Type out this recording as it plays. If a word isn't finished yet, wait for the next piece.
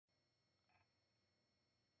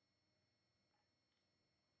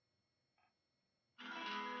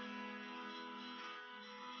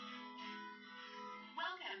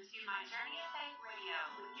My Journey of Faith Radio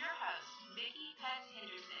with your host, Vicki Pett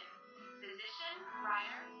Henderson, physician,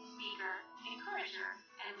 writer, speaker, encourager,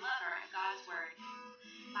 and lover of God's Word.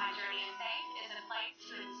 My Journey of Faith is a place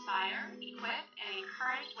to inspire, equip, and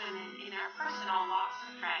encourage women in their personal walks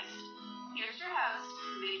with Christ. Here's your host,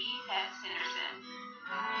 Vicki Pett Henderson.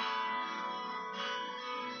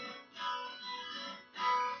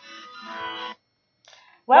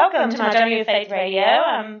 Welcome to My Journey of Faith Radio.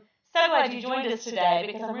 I'm so glad you joined us today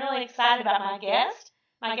because I'm really excited about my guest.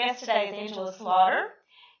 My guest today is Angela Slaughter,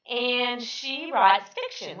 and she writes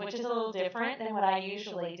fiction, which is a little different than what I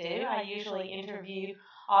usually do. I usually interview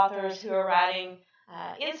authors who are writing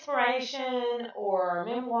inspiration or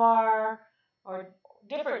memoir or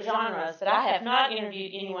different genres, but I have not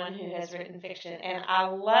interviewed anyone who has written fiction, and I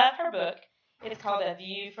love her book. It's called A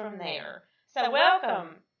View from There. So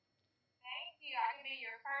welcome. I can be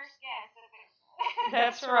your first guest of fiction.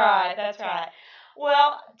 That's right.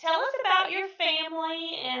 Well, tell us about your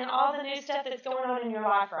family and all the new stuff that's going on in your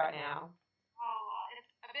life right now. It's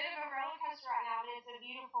a bit of a roller coaster right now, but it's a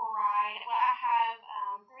beautiful ride. Well, I have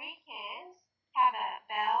three kids. I have a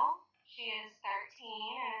Belle, she is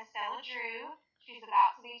 13, and a Stella Drew, she's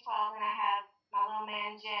about to be 12, and I have my little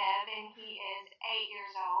man Jeb, and he is 8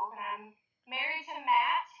 years old, and I'm married to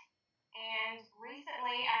Matt. And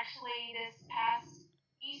recently, actually, this past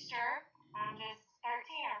Easter, just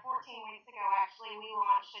 13 or 14 weeks ago, actually, we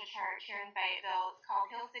launched a church here in Fayetteville. It's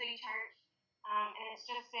called Hill City Church, and it's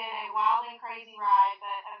just been a wild and crazy ride,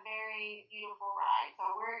 but a very beautiful ride.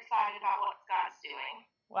 So we're excited about what God's doing.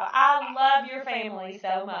 Well, I love your family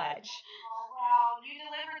so much. Well, you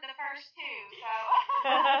delivered the first two, so.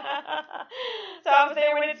 So I was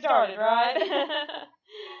there when it started, right?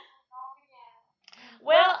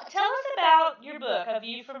 Well, tell us about your book, A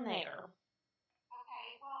View from There. Okay,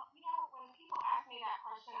 well, when people ask me that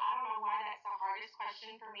question, I don't know why that's the hardest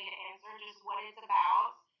question for me to answer, just what it's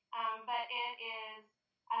about. But it is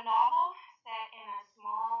a novel set in a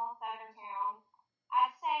small southern town.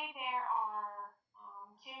 I'd say there are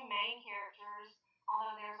two main characters,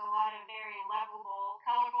 although there's a lot of very lovable,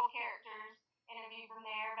 colorful characters in A View from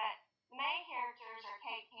There. But the main characters are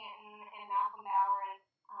Kate Canton and Malcolm Bowron.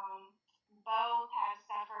 Both have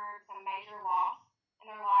suffered some major loss in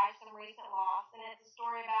their lives, some recent loss, and it's a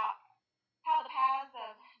story about how the paths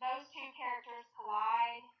of those two characters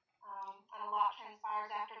collide, and a lot transpires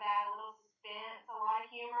after that, a little suspense, a lot of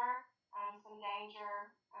humor, some danger.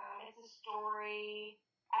 It's a story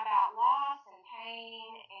about loss and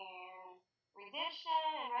pain and redemption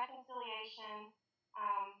and reconciliation.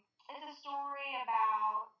 It's a story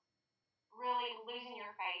about really losing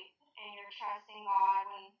your faith and your trust in God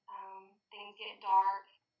when things get dark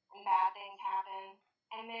and bad things happen,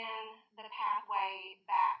 and then the pathway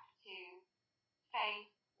back to faith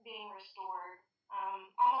being restored.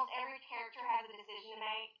 Almost every character has a decision to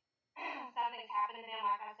make. Something's happened to them,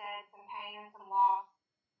 like I said, some pain and some loss,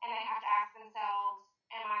 and they have to ask themselves,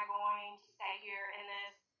 am I going to stay here in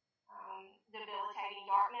this debilitating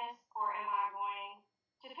darkness, or am I going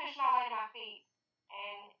to push my way to my feet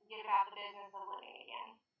and get about the business of living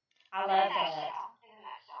again? I love that. In a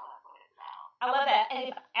nutshell, that's what it's about. I love that.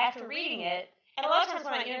 And after reading it, and a lot of times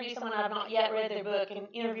when I interview someone I've not yet read their book, and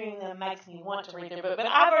interviewing them makes me want to read their book, but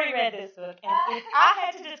I've already read this book, and if I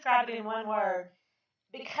had to describe it in one word,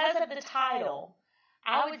 because of the title,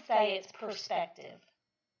 I would say it's perspective.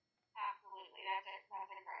 Absolutely, that's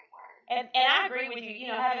a great word. And I agree with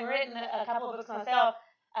you. Having written a couple of books myself,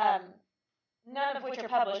 none of which are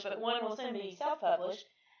published, but one will soon be self-published.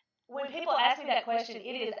 When people ask me that question,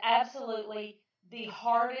 it is absolutely the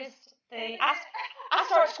hardest thing. I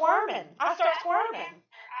start squirming. I stammer,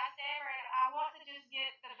 and I want to just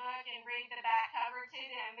get the book and read the back cover to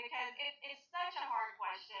them because it's such a hard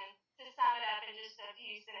question to sum it up in just a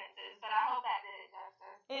few sentences. But I hope that did it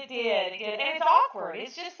justice. It did, and it's awkward.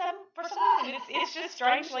 It's just for some reason it's just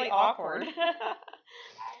strangely awkward. I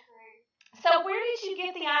agree. So where did you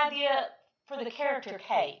get the idea for the character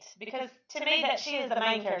Kate? Because to me that she is the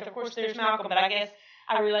main character. Of course, there's Malcolm, but I guess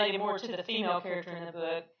I related more to the female character in the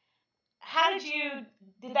book.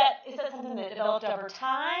 Is that something that developed over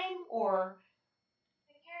time, or?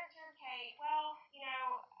 The character Kate, well,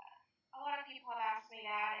 a lot of people have asked me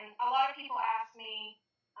that, and a lot of people ask me,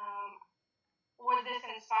 was this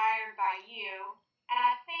inspired by you? And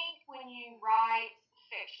I think when you write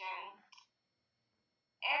fiction,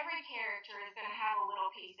 every character is going to have a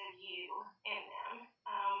little piece of you in them,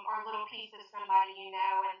 or a little piece of somebody you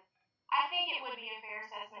know. And I think it would be a fair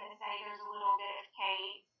assessment to say there's a little bit of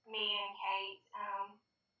Kate, me and Kate.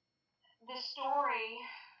 The story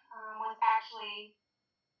was actually,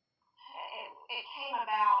 it came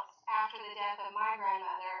about after the death of my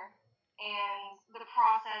grandmother, and the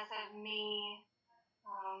process of me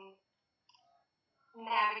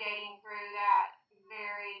navigating through that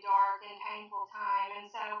very dark and painful time. And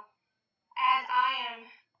so as I am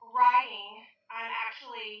writing, I'm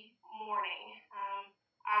actually mourning.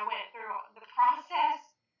 I went through the process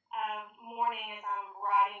of mourning as I'm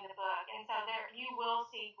writing the book. And so there you will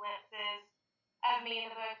see glimpses of me in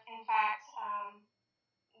the book. In fact,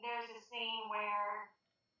 there's a scene where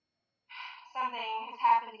something has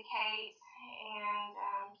happened to Kate, and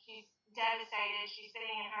she's devastated. She's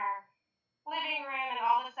sitting in her living room, and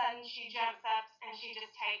all of a sudden she jumps up and she just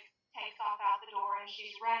takes off out the door, and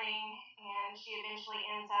she's running, and she eventually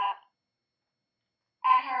ends up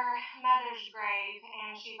at her mother's grave,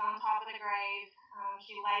 and she's on top of the grave.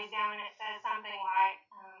 She lays down, and it says something like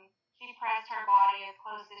she pressed her body as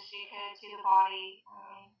close as she could to the body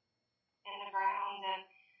in the ground. And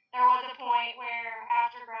there was a point where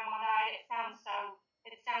after Grandma died, it sounds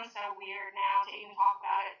so weird now to even talk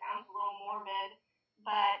about it. It sounds a little morbid,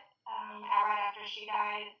 but right after she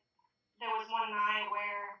died, there was one night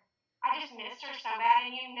where I just missed her so bad,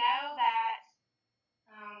 and you know that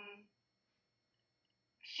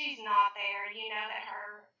she's not there. You know that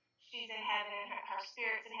she's in heaven and her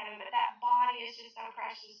spirit's in heaven, but that body is just so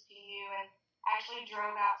precious to you. And I actually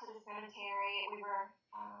drove out to the cemetery. We were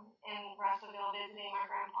in Russellville visiting my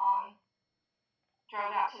grandpa, and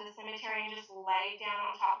drove out to the cemetery and just laid down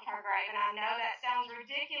on top of her grave. And I know that sounds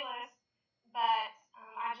ridiculous, but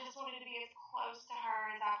I just wanted to be as close to her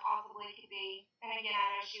as I possibly could be. And again, I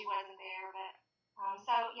know she wasn't there, but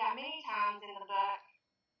so yeah, many times in the book,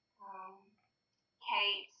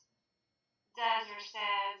 Kate does or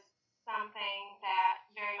says something that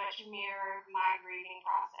very much mirrored my grieving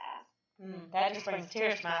process. That just brings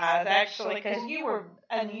tears to my eyes, actually, because you were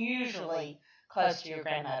unusually close to your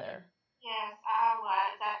grandmother. Yes, I was.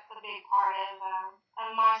 That's a big part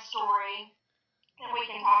of my story that we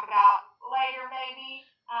can talk about later, maybe.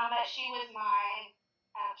 But she was my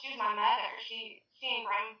mother. She and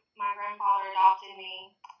my grandfather adopted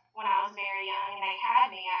me when I was very young, and they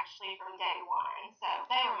had me actually from day one. So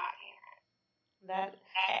they were my parents.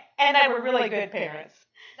 And they were really good parents.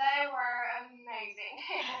 They were amazing.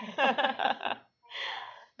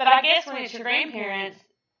 But I guess when it's your grandparents,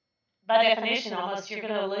 by definition, almost you're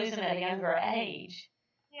going to lose them at a younger age.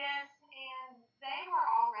 Yes, and they were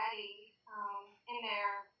already in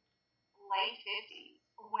their late 50s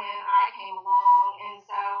when I came along, and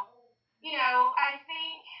so, I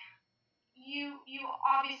think you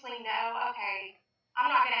obviously know, okay, I'm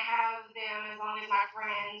not going to have them as long as my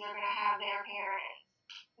friends are going to have their parents,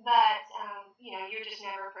 but, you're just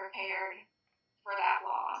never prepared for that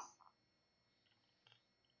loss.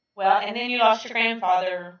 Well, and then you lost your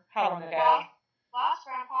grandfather how long ago? Lost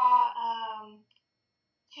Grandpa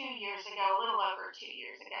 2 years ago, a little over 2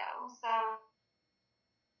 years ago.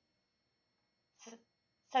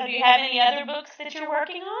 So do you have any other books that you're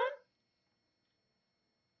working on?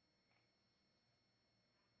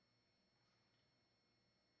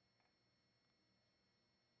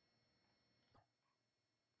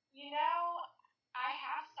 I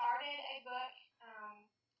have started a book.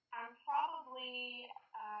 I'm probably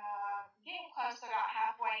getting close to about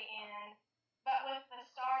halfway in, but with the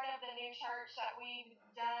start of the new church that we've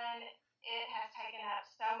done, it has taken up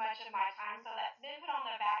so much of my time, so that's been put on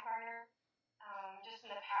the back burner just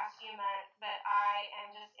in the past few months, but I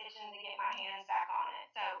am just itching to get my hands back on it.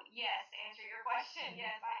 So yes, to answer your question,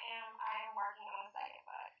 yes, I am working on a second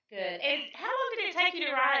book. Good. And how long did it take you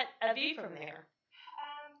to write A View from There?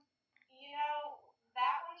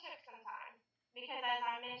 That one took some time because, as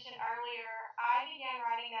I mentioned earlier, I began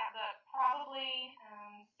writing that book probably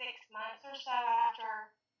 6 months or so after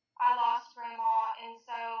I lost Grandma, and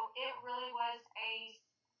so it really was a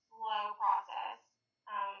slow process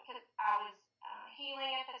because I was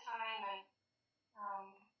healing at the time, and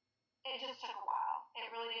it just took a while. It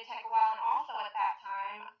really did take a while, and also at that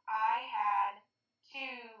time, I had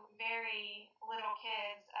 2 very little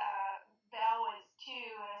kids. Belle was 2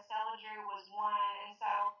 and Estella Drew was 1, and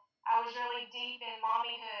so I was really deep in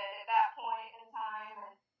mommyhood at that point in time,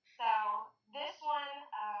 and so this one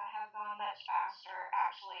has gone much faster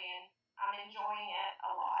actually, and I'm enjoying it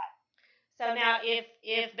a lot. So now,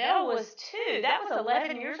 if Belle was 2, that was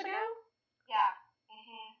 11 years ago. Yeah.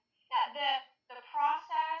 Now, the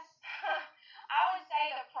process, I would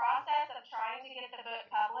say the process of trying to get the book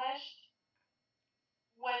published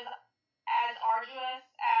was as arduous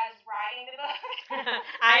as writing the book.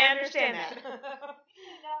 I understand that.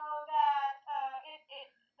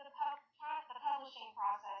 The publishing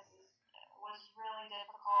process was really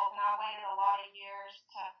difficult, and I waited a lot of years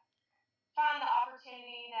to find the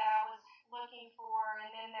opportunity that I was looking for, and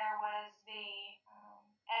then there was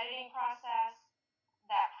editing process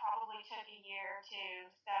that probably took a year or two.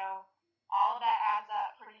 So all of that adds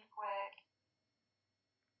up pretty quick.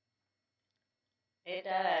 It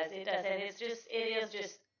does. It does. And it is just,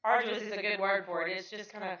 arduous is a good word for it. It's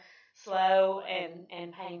just kind of slow and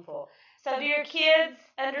painful. So do your kids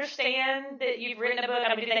understand that you've written a book?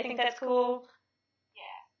 I mean, do they think that's cool?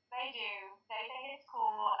 Yes, they do. They think it's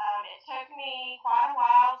cool. It took me quite a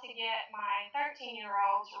while to get my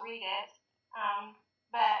 13-year-old to read it.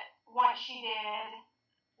 But once she did,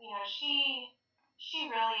 she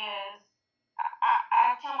really is.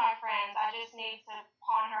 I tell my friends I just need to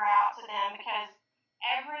pawn her out to them because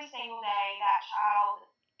every single day that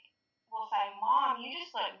child will say, "Mom, you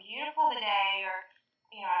just look beautiful today," or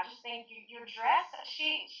I just think your dress.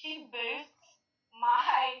 She boosts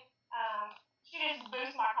my she just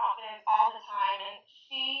boosts my confidence all the time. And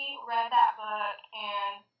she read that book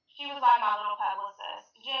and she was like my little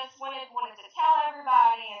publicist. Just wanted to tell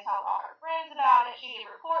everybody and tell all her friends about it. She did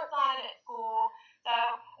reports on it at school. So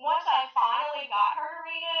once I finally got her to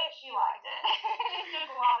read it, she liked it. It took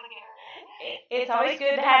a while to get her in. It's always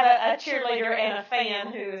good to have a cheerleader and a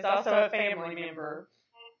fan who is also a family member.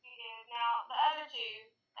 And she did. Now, the other two,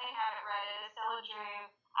 they haven't read it. Estella Drew,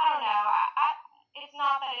 I don't know. It's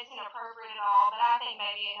not that it's inappropriate at all, but I think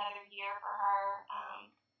maybe another year for her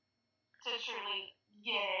to truly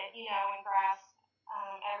get it, and grasp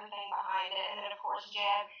everything behind it. And then, of course,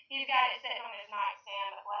 Jeb, he's got it sitting on his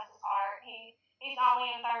nightstand, but bless his heart, he's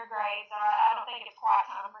only in 3rd grade, so I don't think it's quite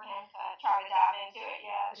time for him to try to dive into it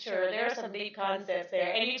yet. Sure, there are some deep concepts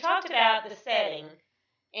there. And you talked about the setting,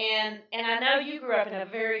 and I know you grew up in a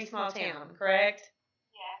very small town, correct?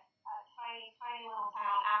 Yes, a tiny little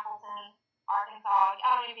town, Appleton, Arkansas.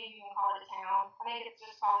 I don't even think you can call it a town. I think it's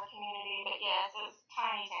just called a community, but yes, it's a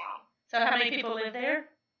tiny town. So how many people live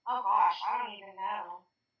there? Oh gosh, I don't even know.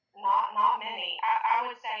 Not many. I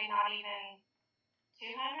would say not even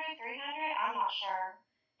 200, 300. I'm not sure.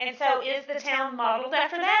 And so is the town modeled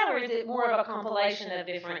after that, or is it more of a compilation of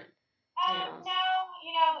different towns? No,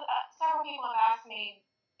 several people have asked me,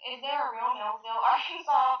 is there a real Millsville,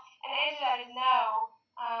 Arkansas? And the answer to that is no.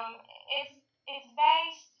 It's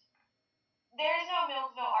based. There is no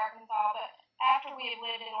Millsville, Arkansas, but after we have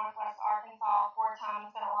lived in Northwest Arkansas for a time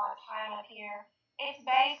and spent a lot of time up here, it's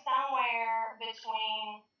based somewhere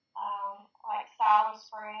between like Siloam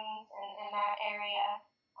Springs and that area.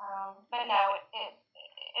 But no, it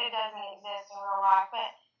doesn't exist in real life.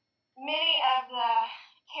 But many of the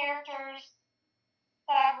characters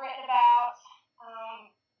that I've written about,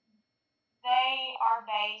 they are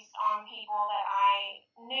based on people that I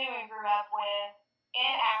knew and grew up with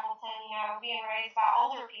in Appleton, being raised by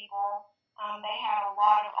older people. They had a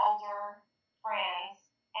lot of older friends.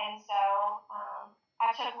 And so I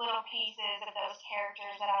took little pieces of those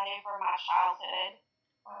characters that I knew from my childhood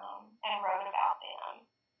and wrote about them.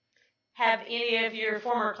 Have any of your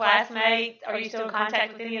former classmates, are you still in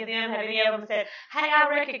contact with any of them? Have any of them said, "Hey, I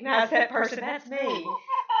recognize that person, that's me"? A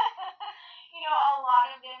lot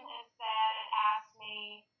of them have said and asked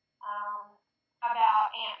me about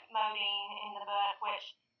Aunt Modine in the book,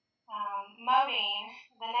 which Modine,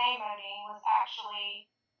 the name Modine, was actually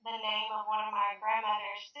the name of one of my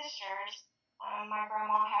grandmother's sisters. My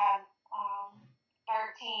grandma had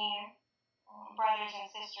 13 brothers and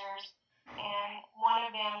sisters, and one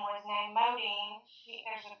of them was named Modine.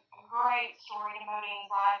 There's a great story to Modine's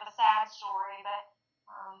life, a sad story, but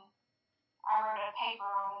I wrote a paper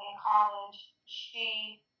on it in college.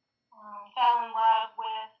 She fell in love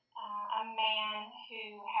with a man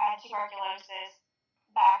who had tuberculosis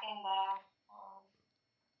back in the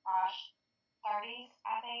 30s,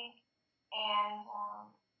 I think, and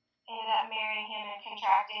ended up marrying him and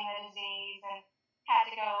contracting the disease and had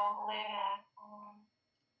to go live in a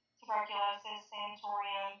tuberculosis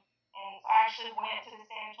sanatorium. And so I actually went to the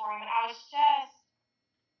sanatorium, and I was just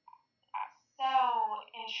so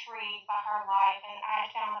intrigued by her life, and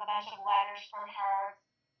I found a bunch of letters from her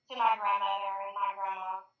to my grandmother and my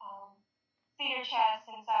grandma, Cedar Chest,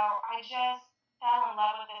 and so I just fell in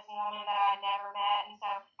love with this woman that I'd never met, and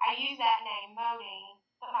so I used that name, Modine,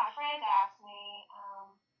 but my friends asked me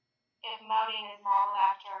if Modine is modeled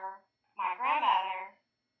after my grandmother,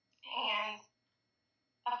 and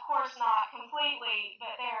of course not completely,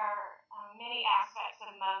 but there are many aspects of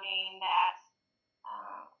Modine that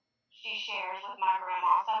she shares with my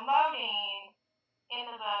grandma. So Modine in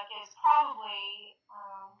the book is probably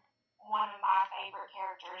one of my favorite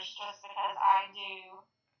characters just because I do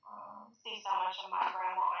see so much of my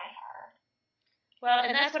grandma in her. Well,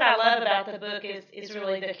 and that's what I love about the book is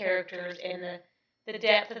really the characters and the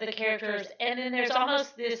depth of the characters. And then there's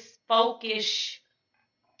almost this folkish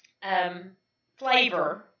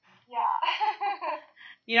flavor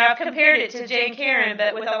Yeah. I've compared it to Jane Karen,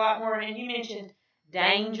 but with a lot more, and you mentioned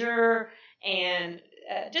danger and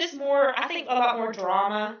just more, I think a lot more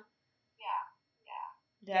drama. Yeah.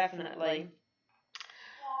 Definitely.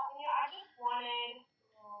 Yeah, I just wanted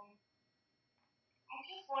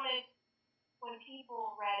when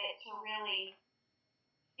people read it to really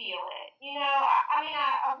feel it.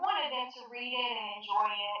 I wanted them to read it and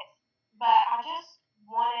enjoy it, but I just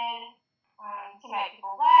wanted to make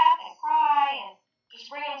people laugh and cry and just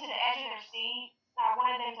bring them to the edge of their seat. I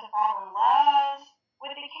wanted them to fall in love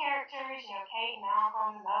with the characters, Kate,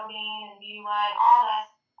 Malcolm, Modine, and Beulah, and all the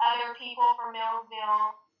other people from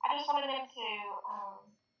Millsville. I just wanted them to,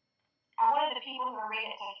 I wanted the people who were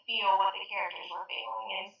reading it to feel what the characters were feeling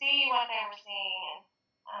and see what they were seeing.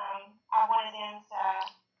 And I wanted them to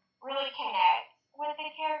really connect with the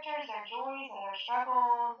characters, their joys and their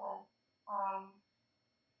struggles. And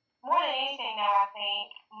more than anything, though, I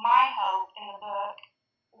think my hope in the book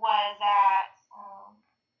was that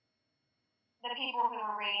the people who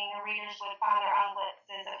were reading, the readers, would find their own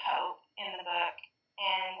glimpses of hope in the book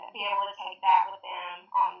and be able to take that with them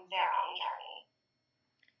on their own journey.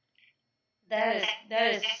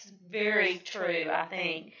 That is very true. I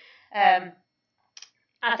think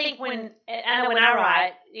when I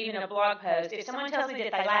write even a blog post, if someone tells me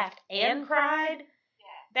that they laughed and cried,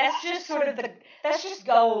 that's just sort of that's just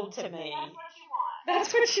gold to me.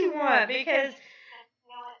 That's what you want because you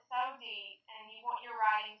feel it so deep, and you want your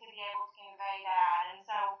writing to be able to convey that. And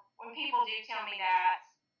so when people do tell me that,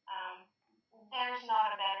 there's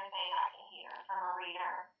not a better thing I can hear from a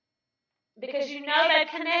reader. Because they've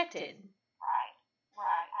connected.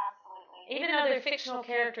 Right, absolutely. Even though they're fictional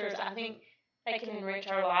characters, I think they can enrich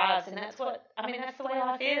our lives, and that's the way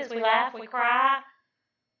life is. We laugh, we cry,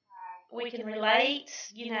 we can relate,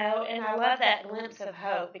 and I love that glimpse of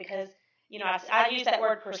hope because, I use that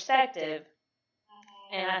word perspective,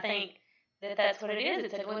 and I think that that's what it is.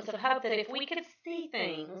 It's a glimpse of hope that if we could see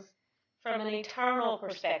things from an eternal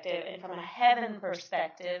perspective and from a heaven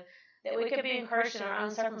perspective, that we could be encouraged in our own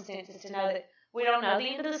circumstances to know that we don't know the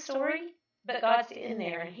end of the story, but God's in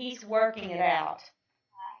there and He's working it out.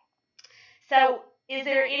 So, is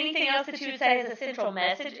there anything else that you would say is a central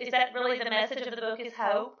message? Is that really the message of the book, is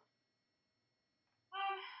hope?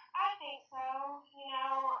 I think so.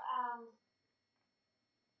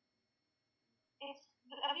 It's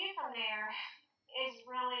A View from There is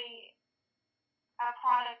really a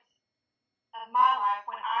product of my life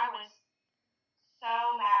when I was so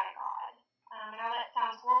mad at God. I know that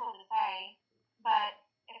sounds horrible to say, but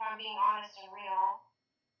if I'm being honest and real,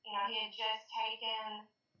 He had just taken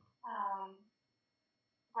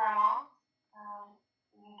Grandma,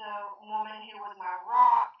 the woman who was my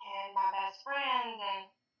rock and my best friend, and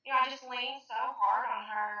I just leaned so hard on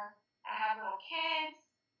her. I have little kids,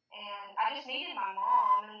 and I just needed my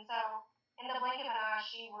mom, and so in the blink of an eye,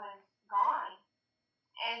 she was gone.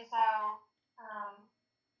 And so,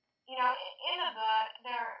 in the book,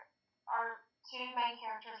 there are two main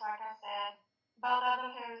characters, like I said, both of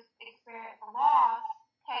them who experienced loss,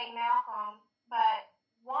 Kate and Malcolm, but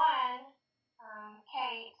one,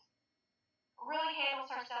 Kate, really handles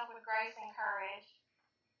herself with grace and courage,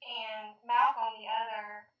 and Malcolm, the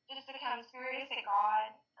other, just becomes furious at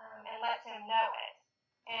God and lets him know it.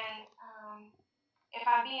 And if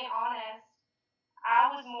I'm being honest,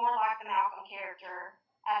 I was more like the Malcolm character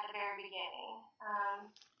at the very beginning.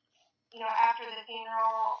 After the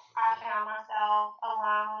funeral, I found myself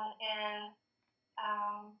alone in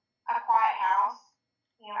a quiet house.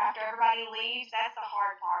 After everybody leaves, that's the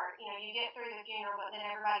hard part. You get through the funeral, but then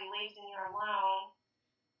everybody leaves and you're alone.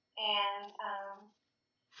 And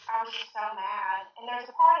I was just so mad. And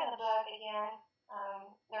there's a part in the book, again,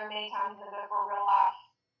 there are many times in the book where real life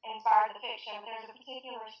inspired the fiction, but there's a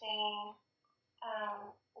particular scene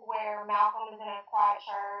where Malcolm is in a quiet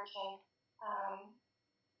church and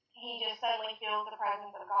he just suddenly feels the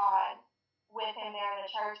presence of God with him there in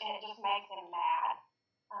the church, and it just makes him mad.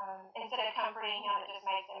 Instead of comforting him, it just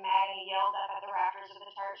makes him mad, and he yells up at the rafters of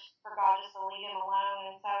the church for God just to leave him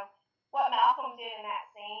alone. And so what Malcolm did in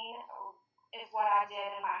that scene is what I did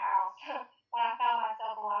in my house. When I found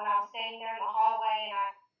myself alone, I was standing there in the hallway, and I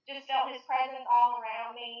just felt his presence all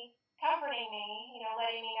around me, comforting me,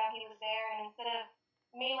 letting me know he was there. And instead of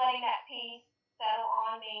me letting that peace settle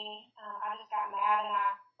on me, I just got mad, and I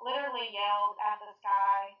literally yelled at the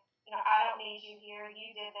sky, I don't need you here,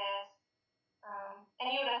 you did this. And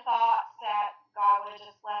you would have thought that God would have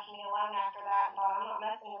just left me alone after that and thought, I'm not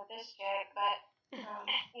messing with this chick, but,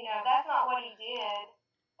 that's not what He did.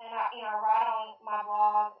 And I write on my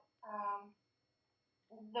blog,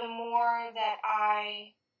 the more that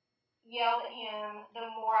I yelled at him, the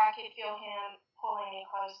more I could feel him pulling me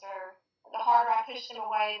closer. The harder I pushed him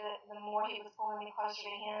away, the more he was pulling me closer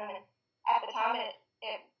to him. And at the time, it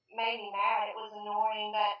made me mad. It was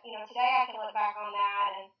annoying. But, today I can look back on that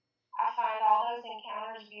and I find all those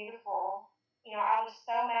encounters beautiful. I was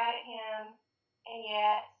so mad at him, and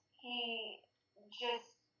yet he just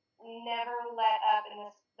never let up in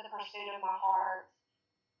the pursuit of my heart.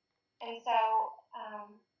 And so,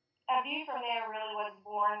 A View from There really was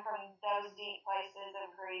born from those deep places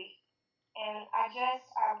of grief. And I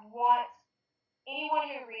want anyone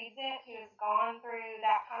who reads it who has gone through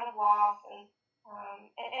that kind of loss, and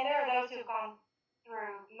there are those who have gone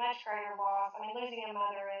through much greater loss. I mean, losing a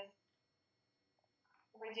mother is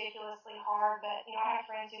ridiculously hard, but I have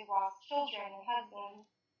friends who've lost children and husbands.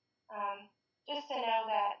 Just to know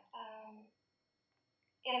that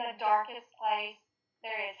in the darkest place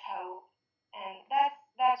there is hope, and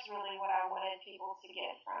that's really what I wanted people to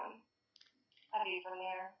get from A View from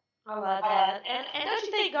There. I love that. And don't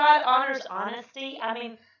you think God honors honesty? I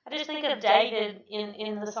mean, I just think of David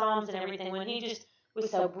in the Psalms and everything when he just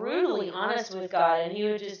was so brutally honest with God, and he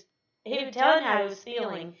would tell him how he was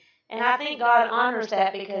feeling. And I think God honors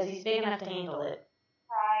that because he's big enough to handle it.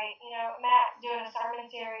 Right. Matt's doing a sermon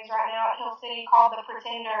series right now at Hill City called The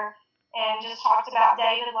Pretender, and just talked about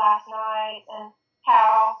David last night and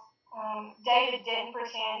how David didn't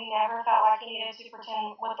pretend. He never felt like he needed to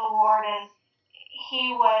pretend with the Lord, and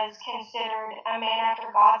he was considered a man after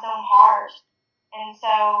God's own heart. And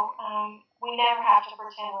so we never have to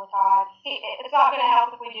pretend with God. It's not going to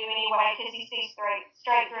help if we do anyway, because he sees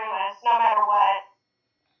straight through us, no matter what.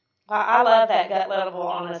 I love that gut level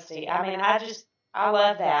honesty. I mean, I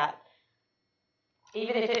love that.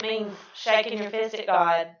 Even if it means shaking your fist at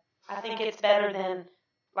God, I think it's better than,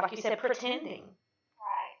 like you said, pretending.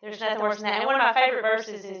 Right. There's nothing worse than that. And one of my favorite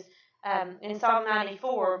verses is in Psalm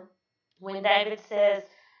 94, when David says,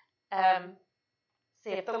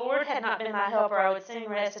 see, if the Lord had not been my helper, I would soon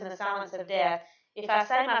rest in the silence of death. If I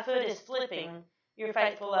say my foot is slipping, your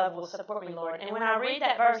faithful love will support me, Lord. And when I read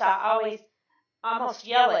that verse, I always almost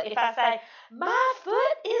yell it. If I say, my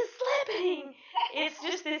foot is slipping, it's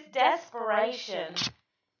just this desperation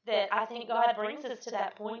that I think God brings us to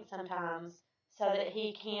that point sometimes so that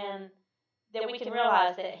we can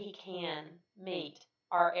realize that he can meet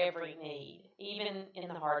our every need, even in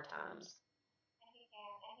the hard times. And he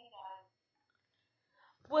can, and he does.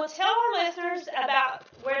 Well, tell our listeners about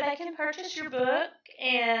where they can purchase your book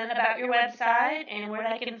and about your website and where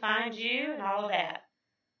they can find you and all of that.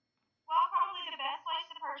 Well, probably the best place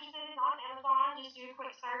to purchase it is on Amazon. Just do a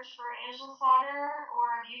quick search for Angela Slaughter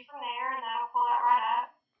or A View from There, and that'll pull that right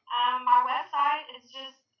up. My website is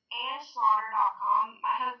just angeslaughter.com.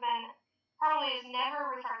 My husband probably has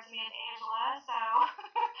never referred to me as Angela, so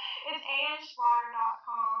it's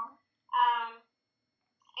angeslaughter.com.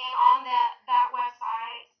 And on that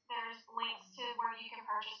website, there's links to where you can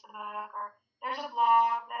purchase the book, or there's a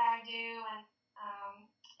blog that I do, and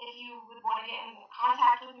if you would want to get in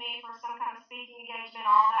contact with me for some kind of speaking engagement,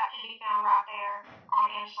 all that can be found right there on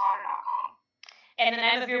angeslaughter.com. And the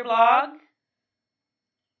name of your blog?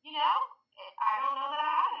 I don't know that I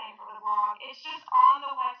have a name for the blog. It's just on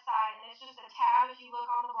the website, and it's just a tab. If you look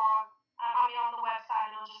on the blog, on the website,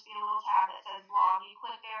 it'll just be a little tab that says blog. You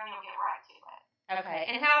click there, and you'll get right to it. Okay.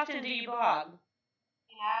 And how often do you blog?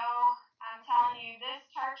 I'm telling you, this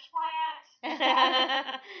church plant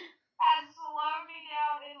has slowed me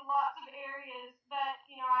down in lots of areas, but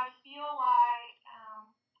I feel like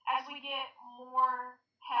as we get more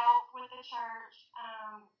help with the church,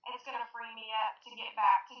 it's going to free me up to get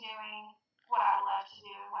back to doing what I love to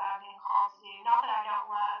do, what I've been called to do. Not that I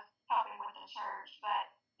don't love helping with the church,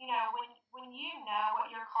 but when you know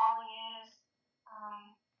what your calling is,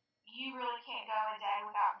 you really can't go a day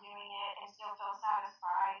without doing it and still feel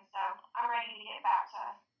satisfied. So I'm ready to get back to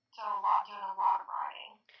doing a lot of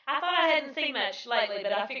writing. I thought I hadn't seen much lately,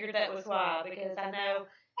 but I figured that was why, because I know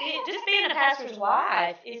just being a pastor's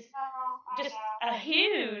wife is just a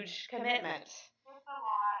huge commitment. It's a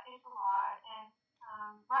lot. And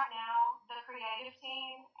right now, the creative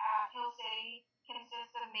team at Hill City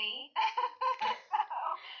consists of me.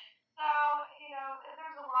 So,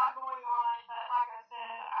 there's a lot going on, but like I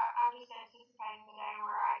said, I'm just anticipating the day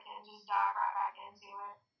where I can just dive right back into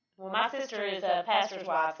it. Well, my sister is a pastor's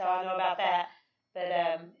wife, so I know about that. But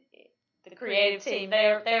the creative team,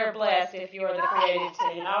 they're blessed if you're the creative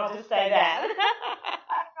team. I'll just say that. I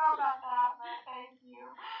don't know about that, but thank you.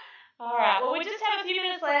 All right. Well, we just have a few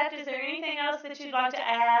minutes left. Is there anything else that you'd like to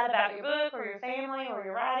add about your book or your family or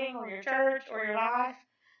your writing or your church or your life?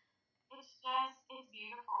 It's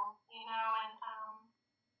beautiful, and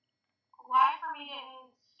life for me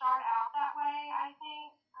didn't start out that way, I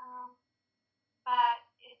think. But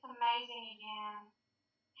it's amazing again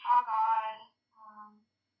how God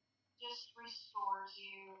just restores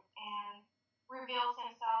you and reveals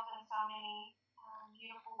Himself in so many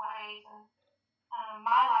beautiful ways. And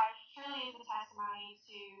my life truly is a testimony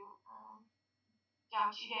to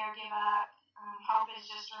don't you dare give up. Hope is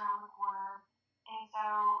just around the corner. And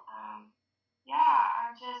so, yeah,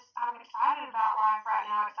 I'm excited about life right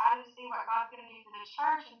now. Excited to see what God's going to do through the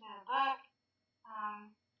church and through the book.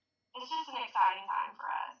 It's just an exciting time for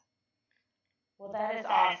us. Well, that is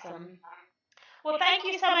awesome. Well, thank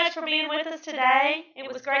you so much for being with us today. It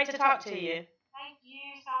was great to talk to you. Thank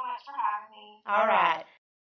you so much for having me. All right.